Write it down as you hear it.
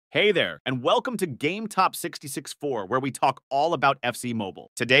Hey there, and welcome to Game Top 66-4, where we talk all about FC Mobile.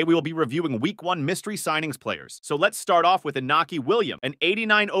 Today we will be reviewing Week 1 mystery signings players. So let's start off with Inaki William, an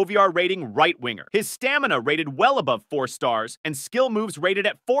 89 OVR rating right winger. His stamina rated well above 4 stars, and skill moves rated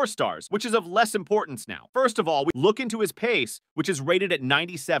at 4 stars, which is of less importance now. First of all, we look into his pace, which is rated at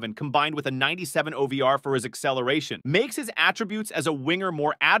 97, combined with a 97 OVR for his acceleration. Makes his attributes as a winger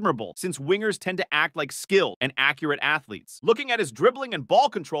more admirable, since wingers tend to act like skilled and accurate athletes. Looking at his dribbling and ball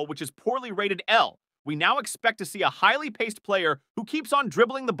control, which is poorly rated L, we now expect to see a highly paced player who keeps on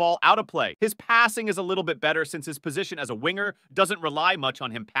dribbling the ball out of play. His passing is a little bit better since his position as a winger doesn't rely much on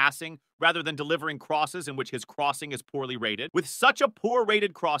him passing, rather than delivering crosses in which his crossing is poorly rated. With such a poor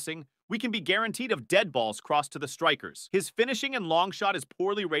rated crossing, we can be guaranteed of dead balls crossed to the strikers. His finishing and long shot is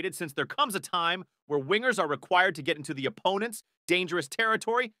poorly rated since there comes a time where wingers are required to get into the opponent's dangerous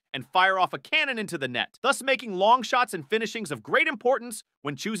territory and fire off a cannon into the net, thus making long shots and finishings of great importance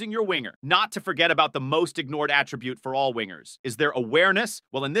when choosing your winger. Not to forget about the most ignored attribute for all wingers is their awareness.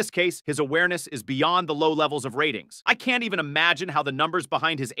 Well, in this case, his awareness is beyond the low levels of ratings. I can't even imagine how the numbers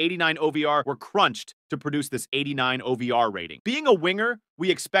behind his 89 OVR were crunched to produce this 89 OVR rating. Being a winger,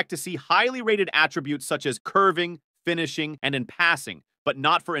 we expect to see highly rated attributes such as curving, finishing, and in passing, but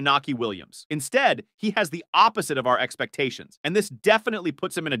not for Inaki Williams. Instead, he has the opposite of our expectations, and this definitely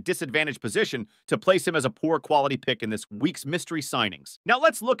puts him in a disadvantaged position to place him as a poor quality pick in this week's mystery signings. Now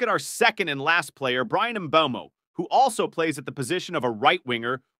let's look at our second and last player, Bryan Mbeumo, who also plays at the position of a right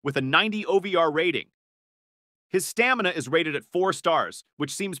winger with a 90 OVR rating. His stamina is rated at 4 stars,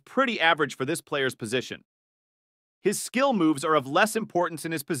 which seems pretty average for this player's position. His skill moves are of less importance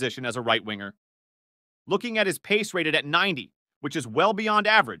in his position as a right winger. Looking at his pace rated at 90, which is well beyond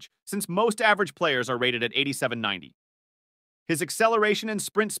average, since most average players are rated at 87-90. His acceleration and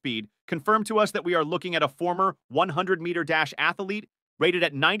sprint speed confirm to us that we are looking at a former 100-meter dash athlete rated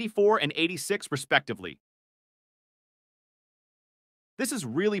at 94 and 86 respectively. This is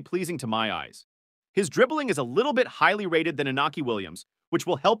really pleasing to my eyes. His dribbling is a little bit highly rated than Inaki Williams, which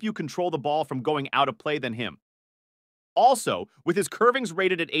will help you control the ball from going out of play than him. Also, with his curvings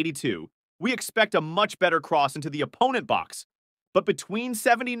rated at 82, we expect a much better cross into the opponent box. But between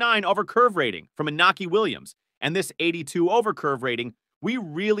 79 over curve rating from Inaki Williams and this 82 over curve rating, we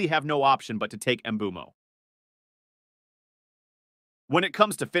really have no option but to take Mbeumo. When it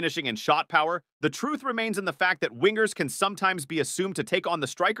comes to finishing and shot power, the truth remains in the fact that wingers can sometimes be assumed to take on the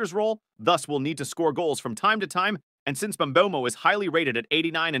striker's role, thus will need to score goals from time to time, and since Mbeumo is highly rated at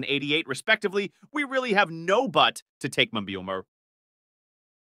 89 and 88 respectively, we really have no but to take Mbeumo.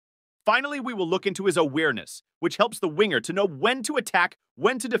 Finally, we will look into his awareness, which helps the winger to know when to attack,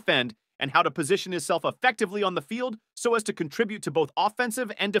 when to defend, and how to position himself effectively on the field so as to contribute to both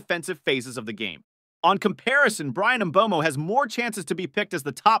offensive and defensive phases of the game. On comparison, Bryan Mbeumo has more chances to be picked as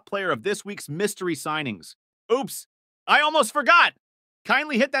the top player of this week's mystery signings. Oops, I almost forgot!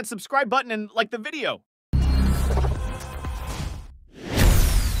 Kindly hit that subscribe button and like the video.